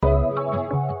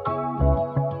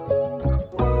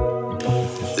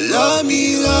Love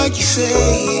me like you say,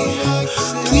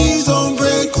 please don't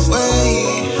break away.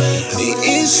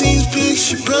 It seems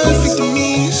picture perfect to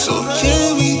me, so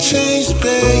can we change the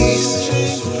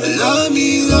pace? Love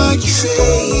me like you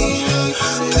say,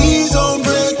 please don't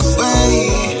break away.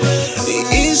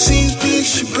 It seems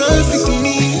picture perfect to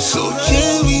me, so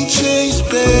can we change the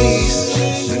pace?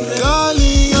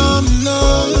 Darling, I'm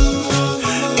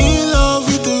in love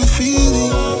with the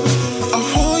feeling. I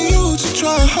want you to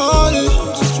try harder,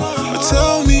 but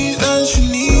tell me that you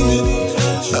need me.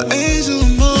 An angel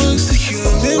amongst the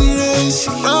human race,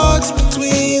 rocks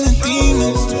between the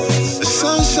demons. The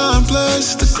sunshine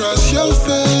blessed across your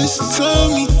face,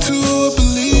 turn me to a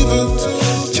believer.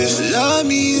 Just love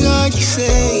me like you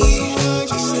say,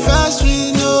 fast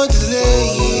with no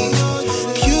delay.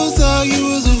 If you thought you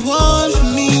were the one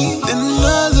for me, then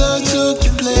another took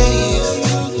your place.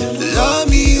 Love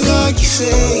me like you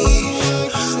say,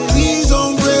 please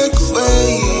don't break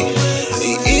away.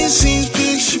 It seems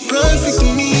picture perfect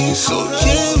to me, so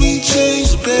can we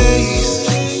change the pace?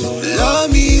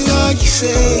 Love me like you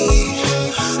say,